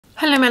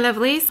Hello my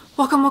lovelies,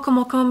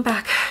 welcome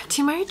back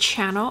to my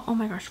channel. Oh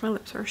my gosh, my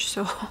lips are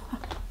so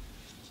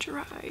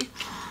dry.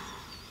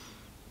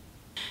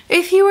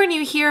 If you are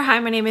new here,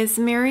 hi, my name is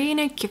Mary and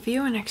I give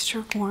you an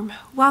extra warm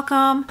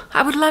welcome.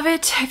 I would love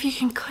it if you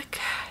can click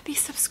the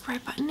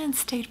subscribe button and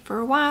stay for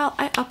a while.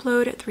 I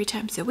upload 3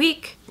 times a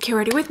week. Get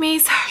ready with me,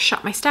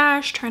 shop my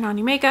stash, try on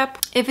new makeup.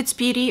 If it's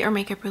beauty or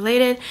makeup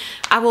related,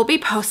 I will be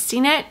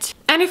posting it.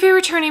 And if you're a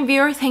returning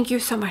viewer, thank you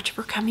so much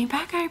for coming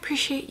back. I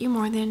appreciate you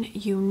more than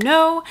you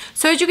know.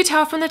 So as you can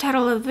tell from the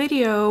title of the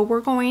video, we're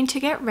going to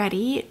get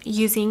ready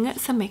using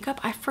some makeup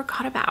I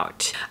forgot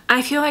about.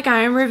 I feel like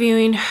I am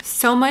reviewing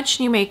so much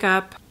new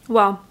makeup.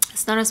 Well,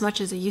 it's not as much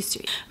as it used to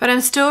be, but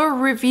I'm still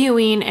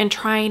reviewing and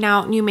trying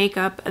out new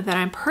makeup that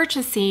I'm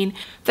purchasing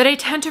that I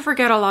tend to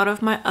forget a lot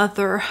of my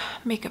other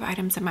makeup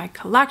items in my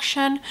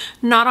collection.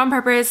 Not on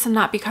purpose,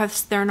 not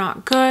because they're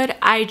not good.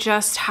 I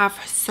just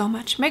have so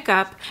much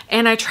makeup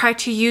and I try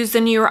to use the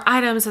newer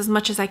items as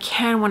much as I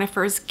can when I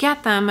first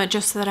get them,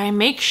 just so that I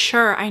make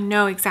sure I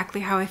know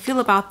exactly how I feel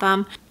about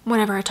them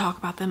whenever I talk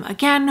about them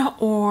again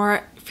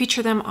or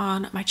feature them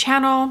on my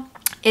channel.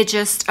 It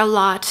just a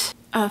lot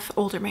of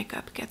older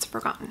makeup gets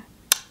forgotten.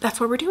 That's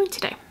what we're doing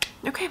today.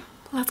 Okay,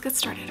 let's get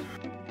started.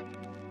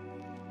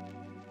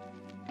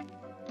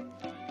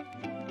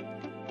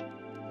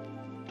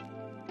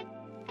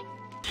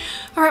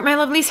 All right, my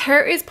lovelies,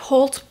 hair is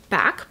pulled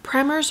back.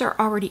 Primers are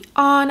already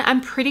on.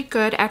 I'm pretty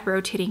good at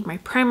rotating my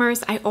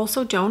primers. I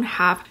also don't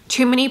have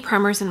too many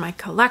primers in my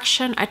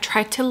collection. I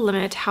try to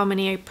limit how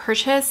many I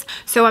purchase,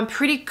 so I'm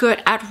pretty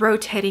good at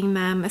rotating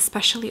them,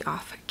 especially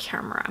off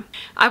camera.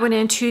 I went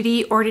into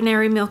the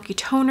Ordinary Milky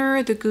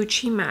Toner, the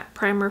Gucci Matte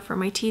Primer for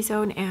my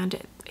T-zone,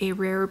 and a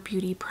Rare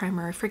Beauty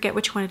primer. I forget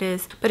which one it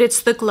is, but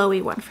it's the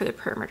glowy one for the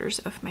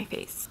perimeters of my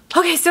face.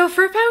 Okay, so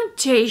for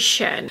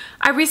foundation,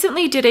 I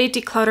recently did a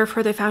declutter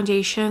for the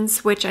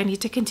foundations, which I need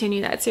to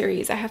continue that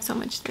series. I have so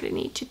much that I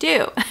need to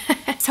do.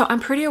 So I'm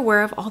pretty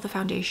aware of all the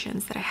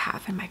foundations that I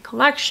have in my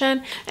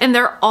collection, and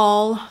they're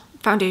all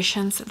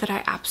foundations that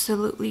I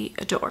absolutely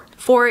adore.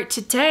 For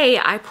today,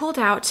 I pulled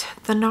out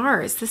the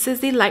NARS. This is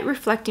the light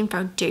reflecting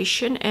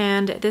foundation,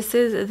 and this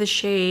is the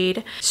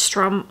shade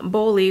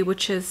Stromboli,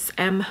 which is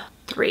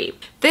M3.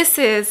 This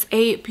is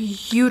a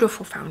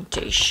beautiful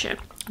foundation.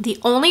 The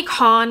only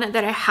con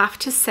that I have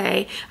to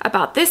say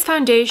about this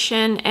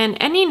foundation and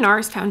any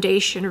NARS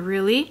foundation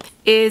really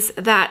is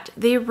that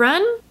they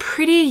run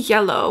pretty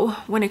yellow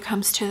when it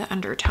comes to the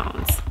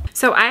undertones.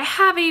 So I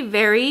have a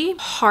very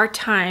hard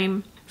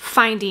time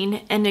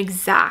finding an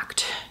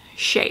exact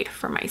shade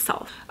for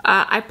myself.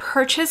 I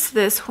purchased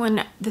this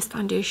when this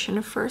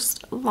foundation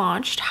first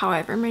launched,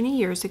 however many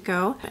years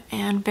ago,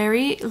 and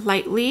very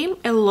lightly.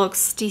 It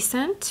looks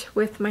decent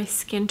with my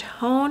skin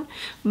tone,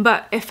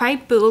 but if I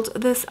build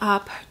this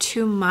up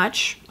too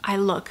much, I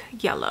look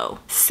yellow,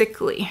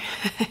 sickly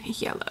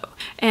yellow.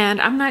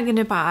 And I'm not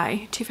gonna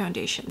buy 2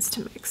 foundations to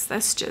mix.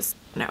 That's just,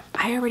 no,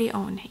 I already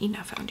own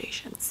enough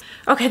foundations.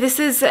 Okay, this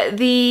is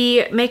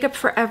the Makeup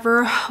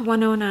Forever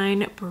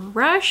 109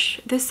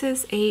 brush. This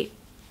is a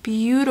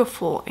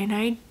beautiful, and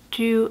I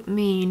do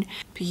mean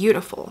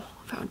beautiful,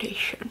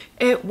 foundation.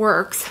 It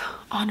works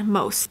on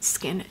most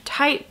skin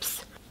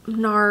types.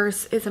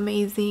 NARS is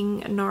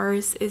amazing.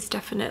 NARS is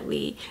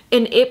definitely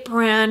an it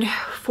brand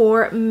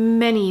for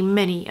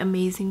many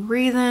amazing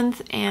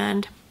reasons,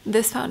 and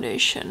this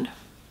foundation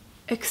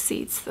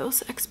exceeds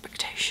those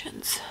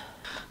expectations.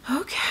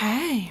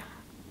 Okay,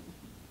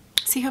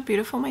 see how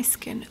beautiful my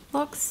skin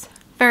looks?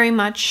 Very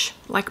much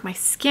like my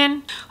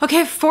skin.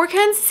 Okay, for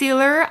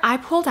concealer, I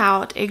pulled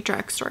out a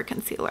drugstore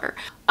concealer.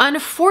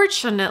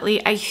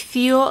 Unfortunately, I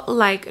feel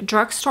like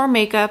drugstore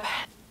makeup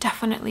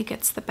definitely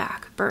gets the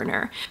back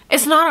burner.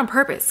 It's not on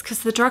purpose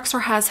because the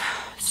drugstore has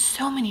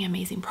so many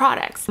amazing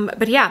products.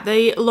 But yeah,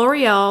 the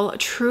L'Oreal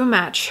True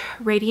Match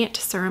Radiant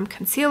Serum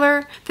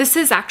Concealer. This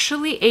is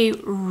actually a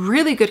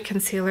really good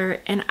concealer,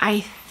 and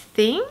I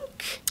think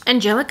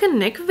Angelica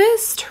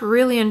Nyqvist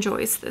really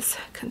enjoys this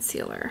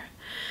concealer.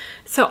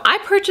 So I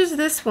purchased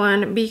this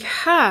one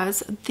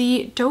because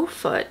the doe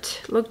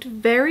foot looked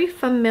very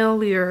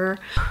familiar.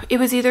 It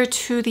was either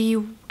to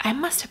the, I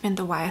must have been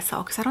the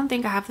YSL, because I don't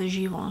think I have the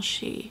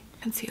Givenchy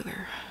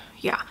concealer.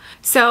 Yeah.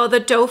 So the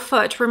doe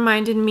foot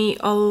reminded me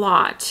a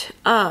lot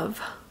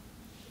of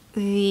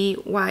the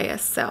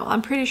YSL.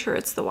 I'm pretty sure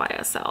it's the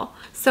YSL.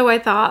 So I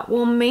thought,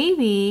 well,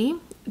 maybe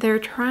they're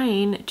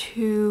trying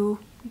to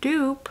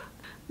dupe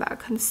that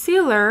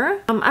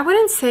concealer. I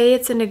wouldn't say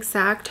it's an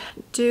exact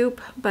dupe,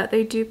 but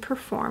they do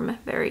perform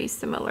very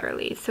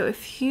similarly. So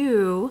if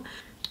you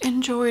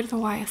enjoyed the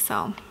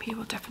YSL, you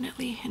will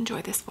definitely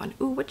enjoy this one.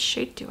 Ooh, what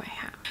shade do I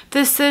have?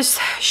 This is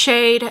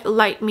shade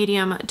Light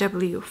Medium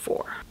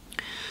W4.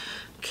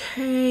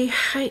 Okay,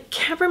 I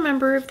can't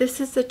remember if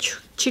this is a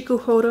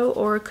Chikuhodo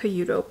or a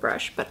Kayudo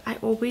brush, but I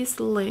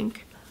always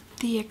link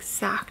the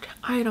exact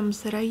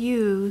items that I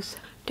use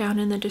down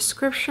in the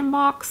description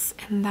box,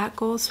 and that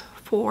goes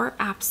for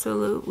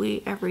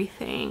absolutely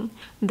everything.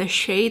 The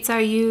shades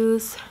I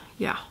use,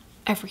 yeah,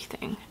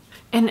 everything.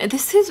 And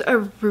this is a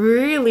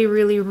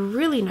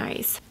really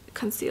nice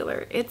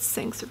concealer. It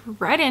sinks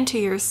right into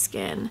your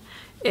skin.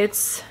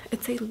 It's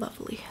a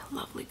lovely,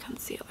 lovely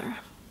concealer.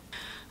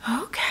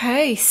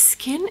 Okay,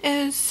 skin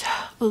is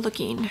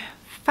looking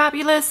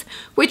fabulous,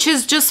 which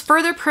is just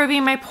further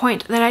proving my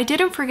point that I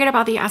didn't forget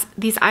about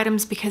these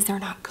items because they're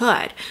not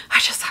good. I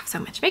just have so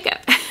much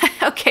makeup.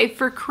 Okay,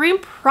 for cream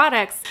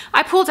products,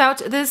 I pulled out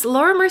this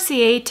Laura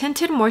Mercier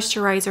Tinted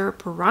Moisturizer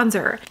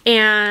Bronzer.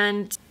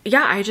 And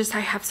yeah, I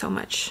have so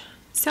much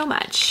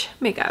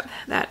makeup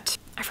that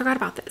I forgot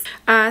about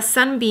this.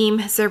 Sunbeam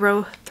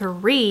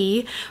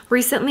 03.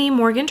 Recently,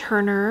 Morgan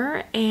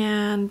Turner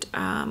and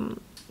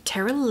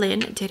Tara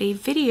Lynn did a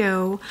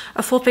video,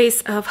 a full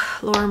face of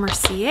Laura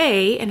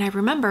Mercier, and I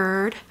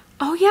remembered,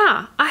 oh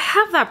yeah, I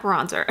have that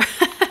bronzer.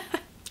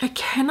 I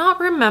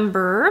cannot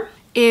remember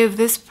if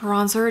this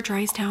bronzer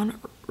dries down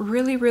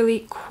really, really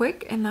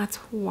quick, and that's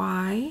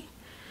why.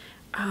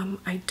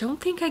 I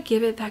don't think I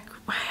give it that,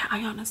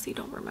 I honestly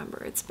don't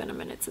remember. It's been a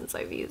minute since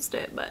I've used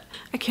it, but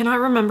I cannot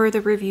remember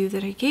the review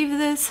that I gave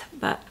this,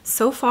 but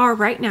so far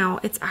right now,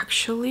 it's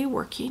actually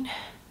working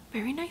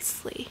very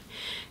nicely.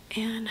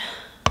 And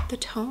the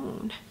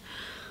tone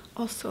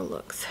also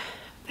looks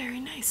very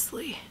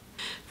nicely.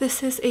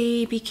 This is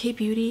a BK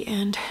Beauty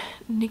and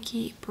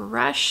Nikki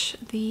brush,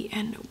 the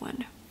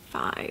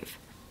N15.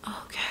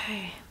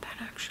 Okay, that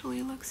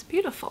actually looks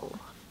beautiful.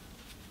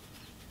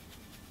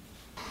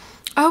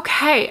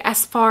 Okay,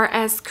 as far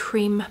as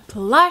cream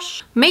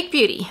blush, Make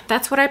Beauty,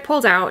 that's what I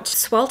pulled out.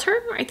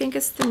 Swelter, I think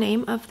is the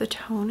name of the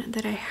tone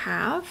that I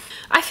have.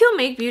 I feel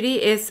Make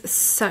Beauty is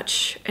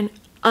such an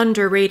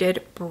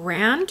underrated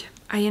brand.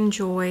 I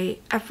enjoy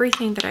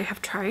everything that I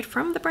have tried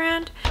from the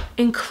brand,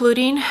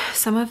 including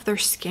some of their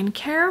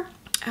skincare.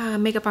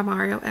 Makeup by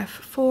Mario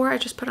F4, I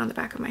just put on the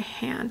back of my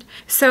hand.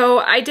 So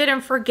I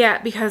didn't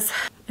forget because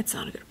it's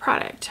not a good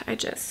product.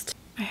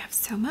 I have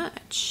so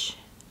much.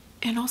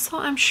 And also,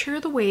 I'm sure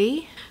the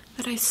way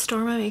that I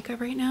store my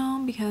makeup right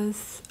now,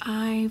 because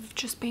I've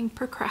just been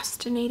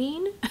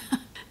procrastinating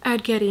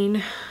at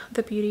getting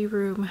the beauty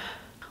room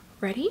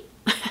ready.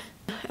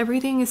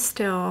 Everything is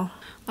still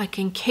like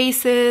in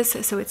cases,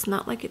 so it's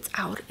not like it's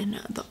out in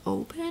the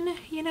open,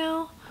 you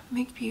know?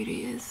 Make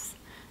Beauty is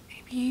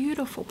a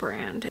beautiful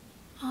brand.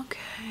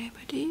 Okay,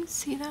 but do you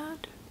see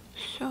that?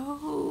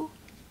 So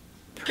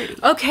pretty.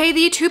 Okay,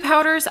 the two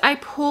powders I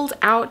pulled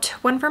out,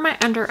 one for my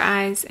under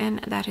eyes, and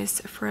that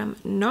is from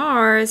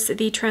NARS,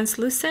 the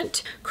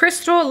Translucent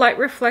Crystal Light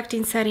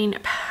Reflecting Setting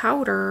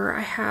Powder.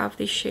 I have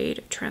the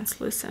shade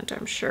Translucent,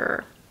 I'm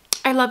sure.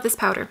 I love this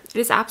powder. It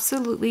is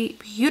absolutely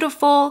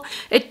beautiful.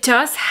 It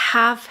does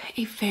have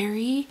a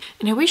very,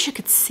 and I wish you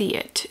could see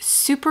it,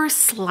 super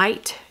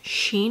slight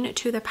sheen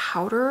to the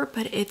powder,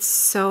 but it's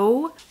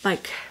so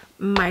like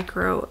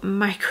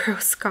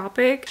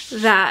microscopic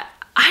that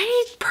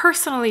I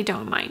personally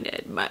don't mind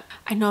it, but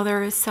I know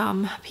there is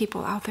some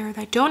people out there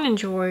that don't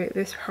enjoy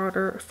this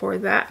powder for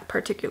that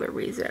particular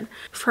reason.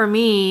 For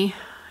me,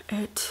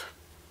 it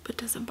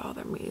doesn't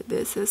bother me.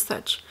 This is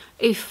such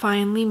a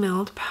finely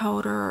milled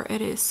powder.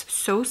 It is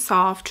so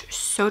soft,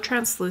 so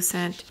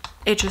translucent.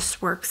 It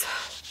just works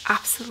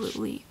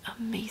absolutely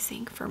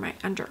amazing for my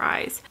under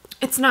eyes.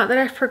 It's not that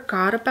I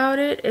forgot about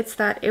it, it's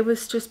that it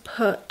was just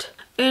put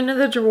in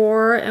the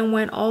drawer and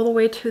went all the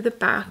way to the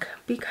back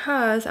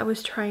because I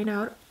was trying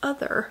out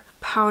other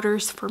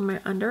powders for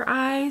my under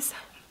eyes.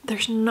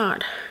 There's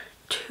not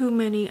too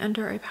many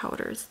under eye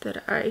powders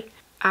that I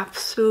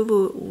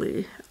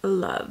absolutely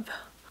love.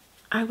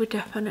 I would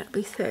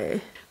definitely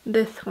say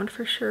this one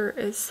for sure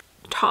is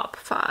top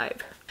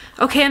 5.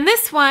 Okay, and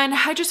this one,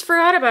 I just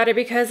forgot about it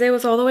because it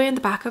was all the way in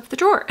the back of the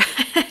drawer.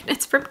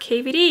 It's from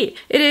KVD.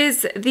 It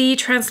is the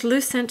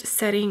Translucent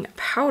Setting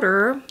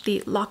Powder,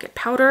 the Locket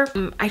Powder.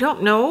 I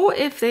don't know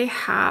if they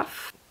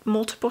have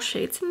multiple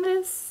shades in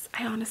this.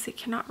 I honestly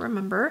cannot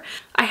remember.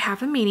 I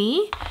have a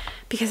mini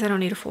because I don't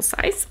need a full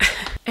size.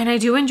 And I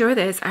do enjoy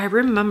this. I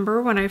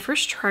remember when I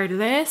first tried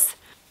this,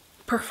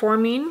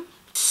 performing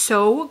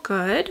so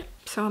good.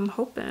 So I'm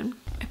hoping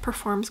it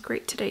performs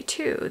great today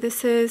too.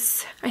 This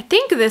is, I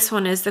think this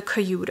one is the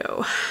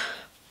Kyoto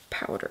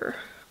powder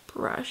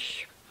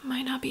brush.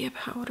 Might not be a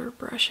powder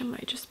brush, it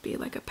might just be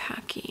like a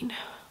packing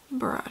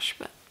brush,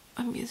 but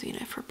I'm using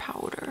it for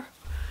powder.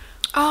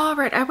 All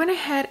right, I went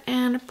ahead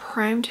and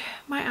primed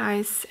my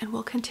eyes and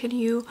we'll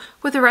continue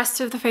with the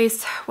rest of the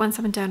face once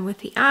I'm done with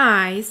the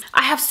eyes.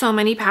 I have so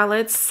many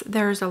palettes.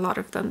 There's a lot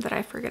of them that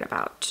I forget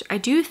about. I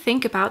do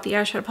think about the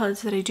eyeshadow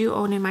palettes that I do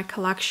own in my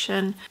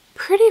collection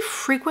pretty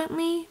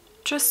frequently,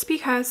 just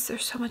because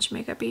there's so much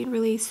makeup being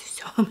released,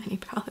 so many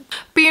palettes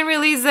being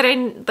released that I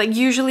like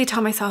usually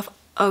tell myself,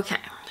 okay,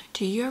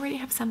 do you already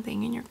have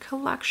something in your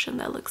collection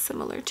that looks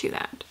similar to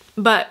that?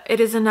 But it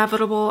is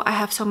inevitable. I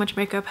have so much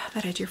makeup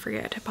that I do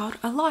forget about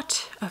a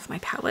lot of my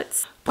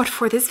palettes. But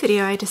for this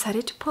video, I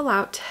decided to pull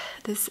out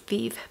this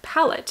Vive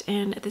palette,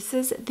 and this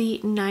is the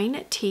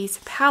 9T's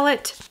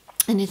palette.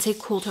 And it's a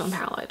cool tone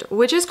palette,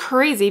 which is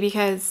crazy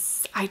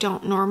because I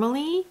don't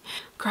normally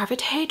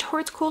gravitate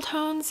towards cool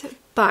tones,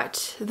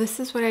 but this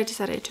is what I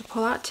decided to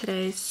pull out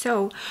today.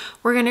 So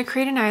we're gonna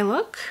create an eye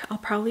look. I'll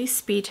probably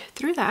speed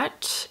through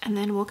that and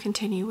then we'll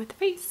continue with the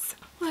face.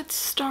 Let's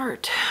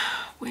start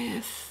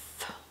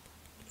with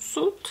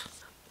soot.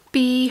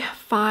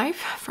 B5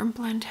 from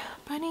Blend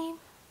Bunny.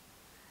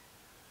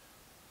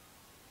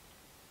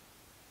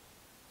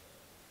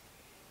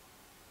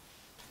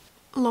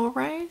 Low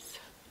rise.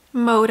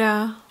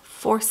 Moda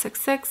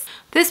 466.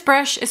 This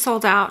brush is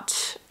sold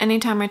out.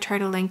 Anytime I try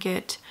to link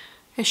it,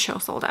 it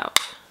shows sold out.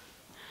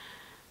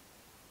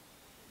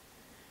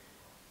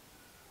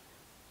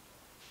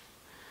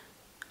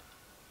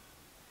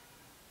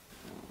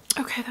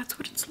 Okay, that's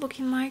what it's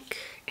looking like.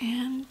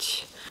 And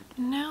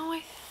now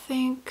I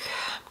think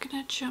I'm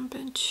gonna jump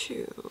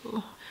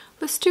into,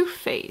 let's do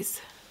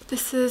Phase.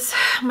 This is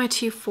my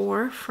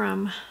T4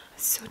 from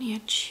Sonia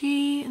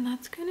G, and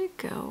that's gonna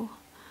go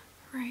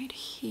right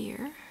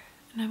here.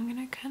 And I'm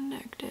gonna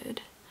connect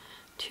it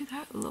to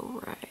that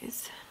low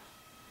rise.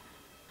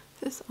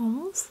 This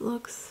almost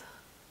looks...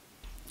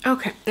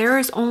 Okay, there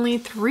is only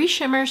 3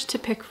 shimmers to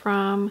pick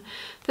from.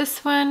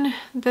 This one,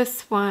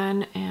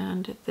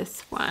 and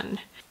this one.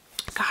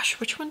 Gosh,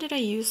 which one did I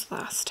use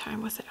last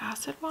time? Was it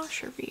Acid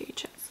Wash or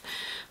VHS?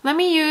 Let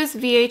me use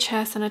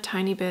VHS and a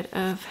tiny bit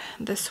of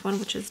this one,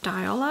 which is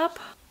Dial Up.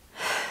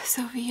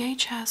 So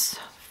VHS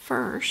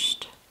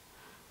first.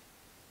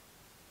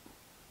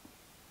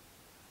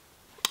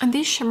 And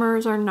these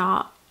shimmers are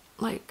not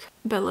like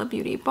Bella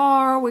Beauty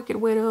Bar, Wicked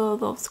Widow,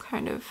 those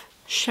kind of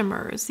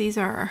shimmers. These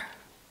are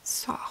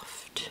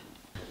soft.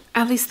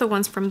 At least the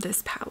ones from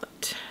this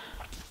palette.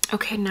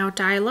 Okay, now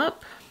Dial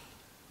Up.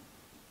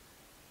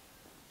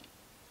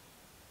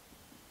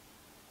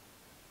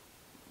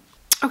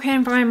 Okay,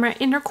 and for my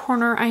inner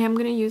corner, I am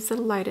going to use the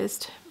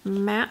lightest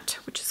matte,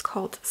 which is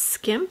called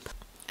Skimp.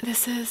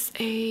 This is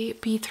a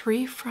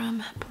B3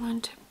 from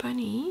Blend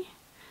Bunny.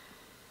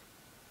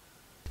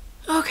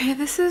 Okay,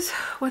 this is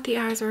what the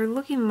eyes are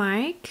looking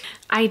like.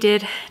 I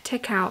did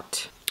take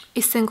out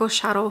a single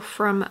shadow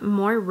from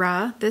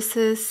Moira. This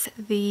is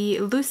the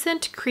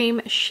Lucent Cream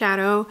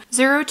Shadow.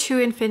 02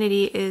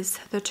 Infinity is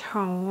the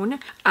tone.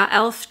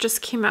 e.l.f.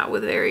 just came out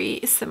with very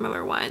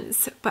similar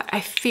ones, but I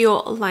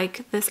feel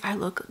like this eye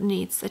look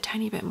needs a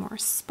tiny bit more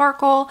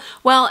sparkle.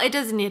 Well, it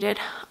doesn't need it.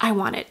 I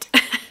want it.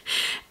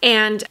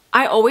 And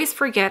I always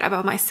forget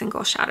about my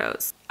single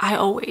shadows. I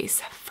always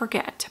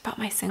forget about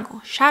my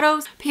single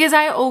shadows because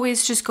I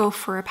always just go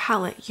for a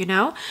palette, you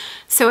know?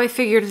 So I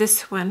figured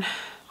this one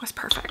was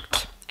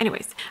perfect.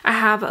 Anyways, I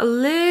have a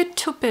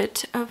little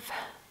bit of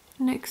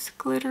NYX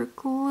glitter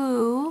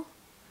glue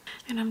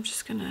and I'm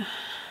just gonna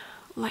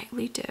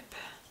lightly dip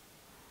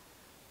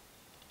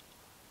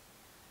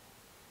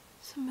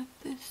some of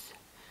this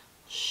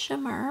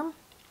shimmer.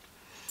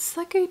 It's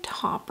like a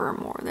topper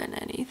more than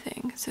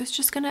anything, so it's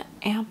just gonna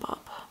amp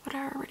up what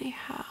I already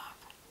have.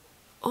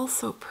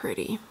 Also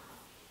pretty.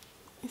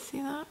 You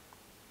see that?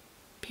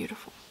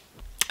 Beautiful.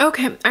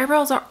 Okay,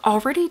 eyebrows are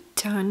already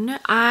done.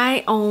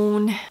 I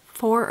own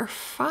 4 or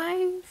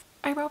 5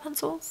 eyebrow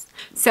pencils,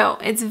 so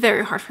it's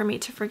very hard for me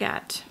to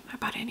forget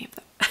about any of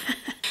them.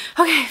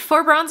 Okay,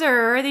 for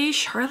bronzer, the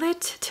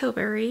Charlotte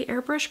Tilbury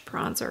Airbrush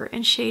Bronzer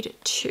in shade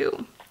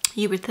 2.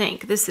 You would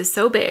think this is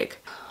so big.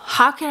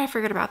 How can I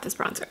forget about this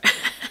bronzer?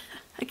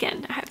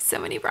 Again, I have so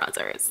many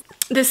bronzers.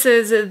 This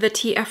is the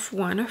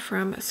TF1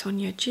 from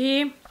Sonia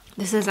G.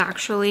 This is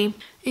actually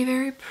a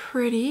very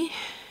pretty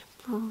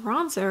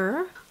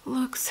bronzer.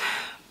 Looks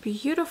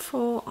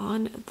beautiful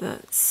on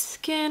the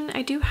skin.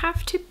 I do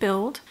have to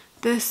build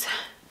this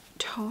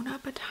tone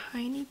up a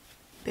tiny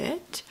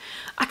bit.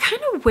 I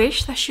kind of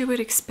wish that she would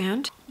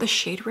expand the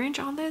shade range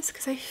on this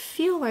because I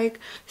feel like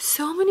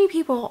so many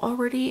people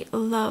already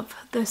love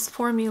this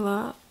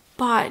formula,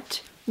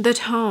 but the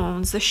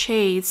tones, the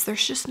shades,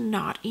 there's just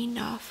not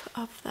enough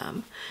of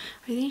them.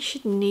 I think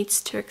she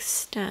needs to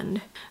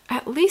extend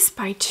at least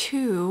by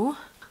 2.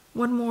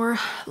 One more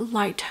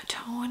light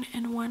tone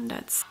and one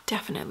that's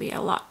definitely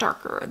a lot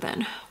darker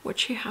than what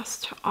she has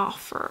to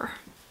offer.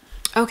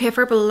 Okay,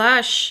 for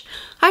blush,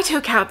 I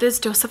took out this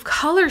Dose of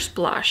Colors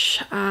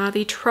blush,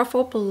 the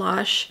Truffle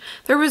blush.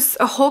 There was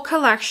a whole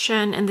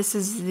collection and this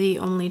is the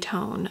only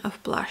tone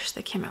of blush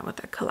that came out with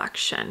the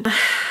collection.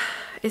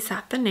 Is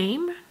that the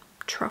name?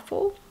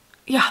 Truffle?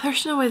 Yeah,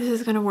 there's no way this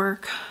is gonna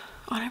work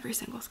on every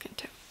single skin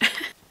tone.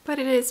 But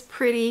it is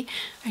pretty.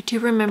 I do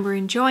remember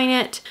enjoying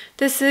it.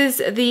 This is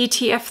the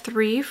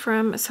TF3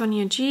 from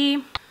Sonia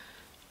G.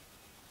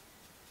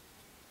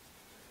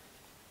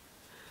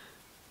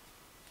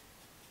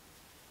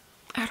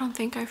 I don't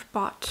think I've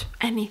bought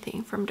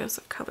anything from Dose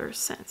of Colors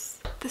since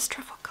this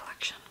Truffle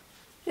collection.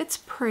 It's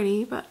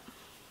pretty, but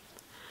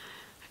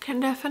I can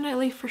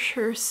definitely for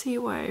sure see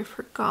why I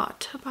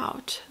forgot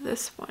about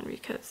this one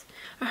because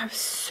I have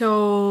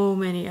so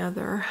many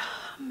other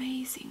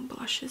amazing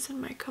blushes in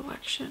my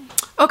collection.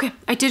 Okay,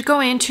 I did go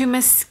into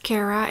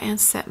mascara and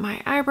set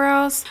my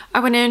eyebrows.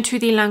 I went into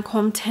the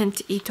Lancome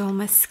Teint B30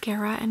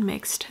 mascara and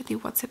mixed the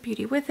What's Up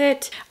Beauty with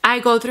it. I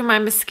go through my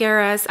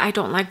mascaras. I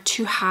don't like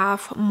to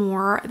have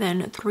more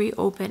than 3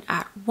 open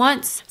at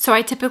once. So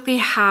I typically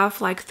have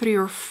like 3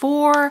 or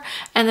 4.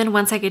 And then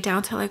once I get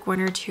down to like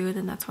 1 or 2,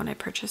 then that's when I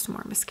purchase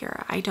more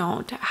mascara. I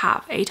don't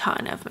have a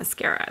ton of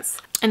mascaras.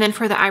 And then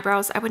for the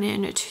eyebrows, I went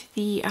into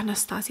the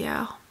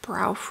Anastasia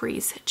Brow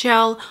Freeze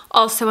Gel.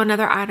 Also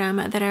another item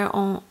that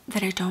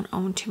I don't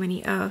own too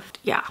many of.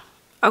 Yeah.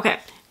 Okay.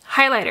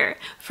 Highlighter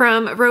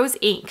from Rose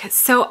Inc.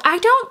 So I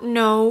don't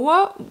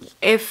know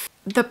if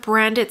the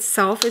brand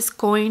itself is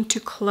going to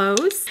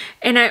close.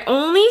 And I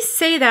only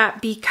say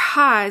that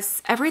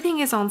because everything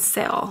is on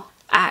sale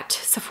at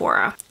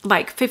Sephora,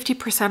 like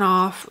 50%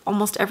 off.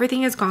 Almost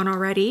everything is gone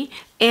already,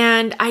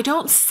 and I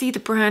don't see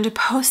the brand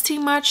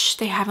posting much.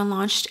 They haven't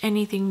launched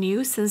anything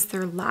new since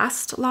their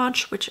last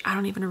launch, which I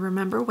don't even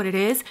remember what it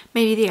is.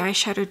 Maybe the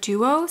eyeshadow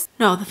duos?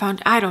 No,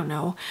 I don't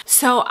know.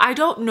 So I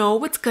don't know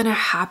what's gonna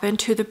happen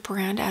to the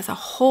brand as a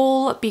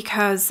whole,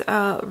 because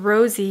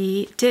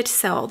Rosie did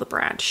sell the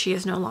brand. She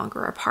is no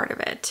longer a part of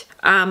it.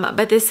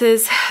 But this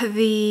is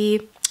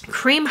the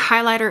cream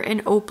highlighter in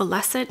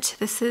Opalescent.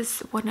 This is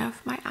one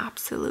of my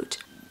absolute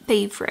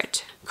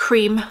favorite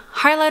cream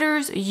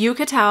highlighters. You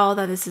could tell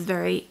that this is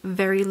very,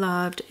 very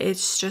loved.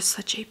 It's just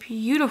such a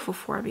beautiful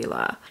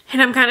formula. And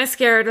I'm kind of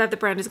scared that the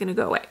brand is going to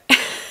go away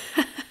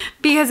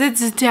because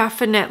it's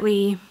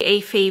definitely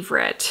a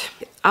favorite.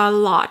 A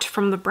lot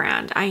from the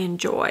brand. I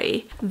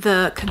enjoy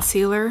the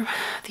concealer,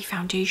 the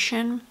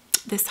foundation,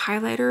 this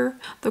highlighter,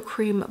 the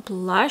cream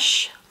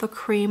blush, the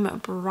cream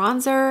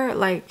bronzer,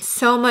 like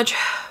so much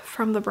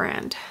from the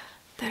brand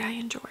that I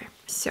enjoy.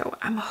 So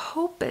I'm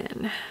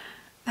hoping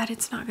that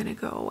it's not gonna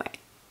go away,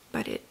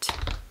 but it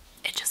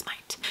just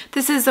might.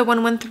 This is the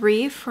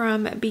 113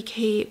 from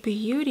BK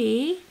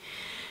Beauty,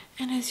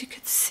 and as you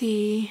can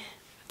see,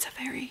 it's a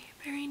very,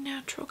 very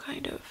natural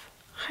kind of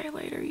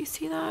highlighter. You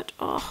see that?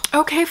 Oh.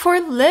 Okay, for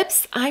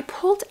lips, I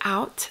pulled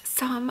out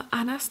some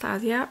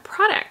Anastasia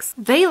products.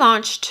 They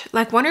launched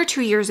like 1 or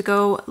 2 years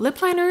ago,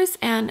 lip liners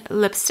and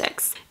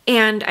lipsticks.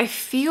 And I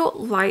feel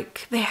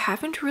like they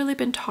haven't really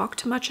been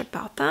talked much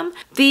about them.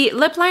 The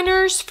lip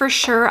liners, for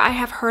sure, I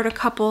have heard a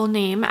couple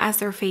name as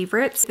their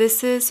favorites.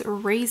 This is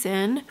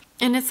Raisin,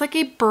 and it's like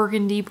a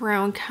burgundy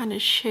brown kind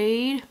of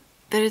shade,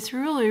 but it's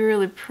really,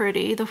 really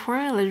pretty. The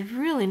formula is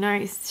really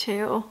nice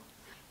too.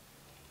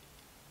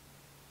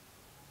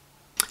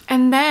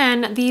 And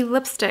then the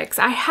lipsticks,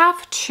 I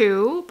have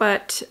 2,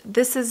 but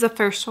this is the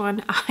first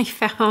one I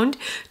found,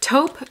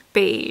 Taupe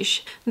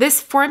Beige.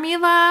 This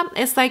formula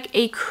is like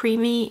a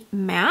creamy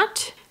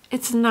matte.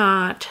 It's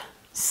not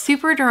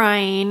super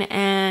drying,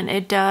 and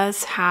it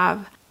does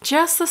have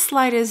just the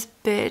slightest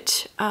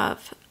bit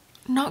of,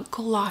 not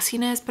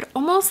glossiness, but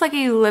almost like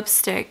a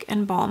lipstick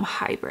and balm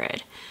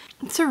hybrid.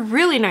 It's a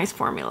really nice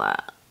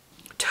formula.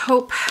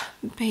 Taupe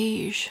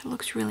Beige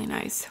looks really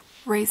nice.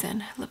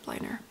 Raisin lip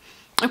liner.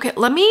 Okay,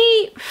 let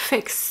me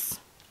fix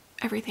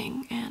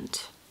everything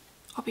and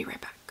I'll be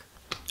right back.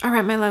 All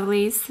right, my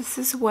lovelies, this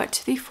is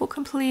what the full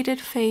completed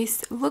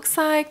face looks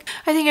like.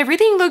 I think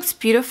everything looks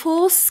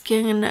beautiful.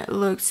 Skin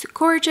looks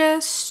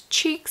gorgeous.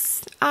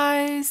 Cheeks,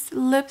 eyes,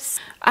 lips.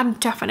 I'm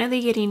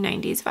definitely getting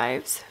 90s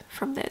vibes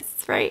from this,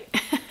 right?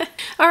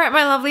 All right,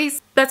 my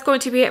lovelies, that's going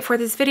to be it for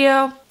this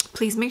video.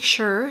 Please make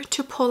sure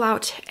to pull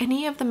out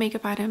any of the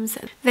makeup items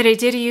that I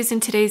did use in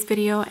today's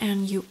video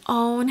and you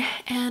own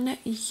and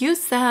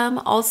use them.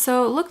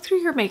 Also, look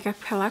through your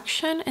makeup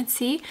collection and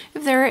see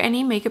if there are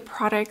any makeup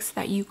products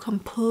that you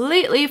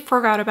completely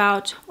forgot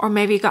about or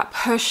maybe got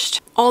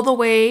pushed all the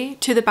way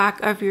to the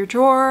back of your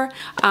drawer.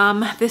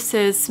 This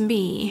is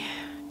me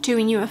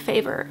doing you a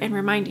favor and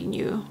reminding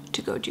you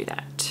to go do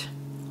that.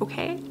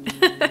 Okay.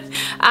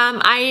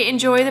 I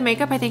enjoy the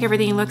makeup. I think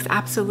everything looks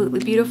absolutely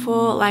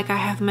beautiful, like I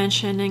have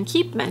mentioned and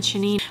keep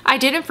mentioning. I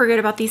didn't forget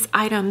about these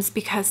items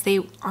because they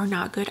are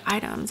not good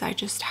items. I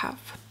just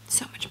have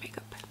so much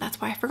makeup.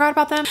 That's why I forgot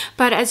about them.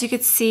 But as you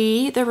can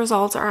see, the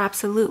results are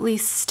absolutely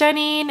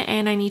stunning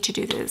and I need to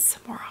do this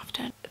more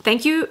often.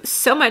 Thank you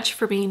so much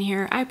for being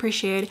here. I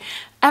appreciate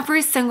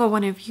every single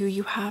one of you.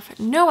 You have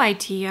no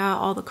idea,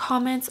 all the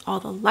comments,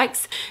 all the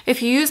likes.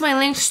 If you use my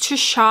links to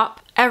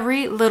shop,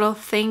 every little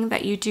thing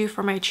that you do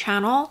for my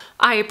channel,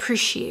 I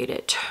appreciate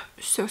it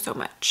so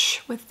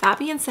much. With that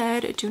being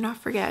said, do not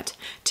forget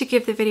to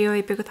give the video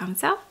a big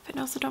thumbs up, and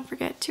also don't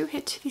forget to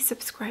hit the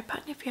subscribe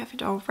button if you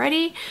haven't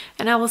already,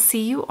 and I will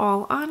see you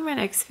all on my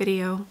next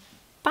video.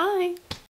 Bye.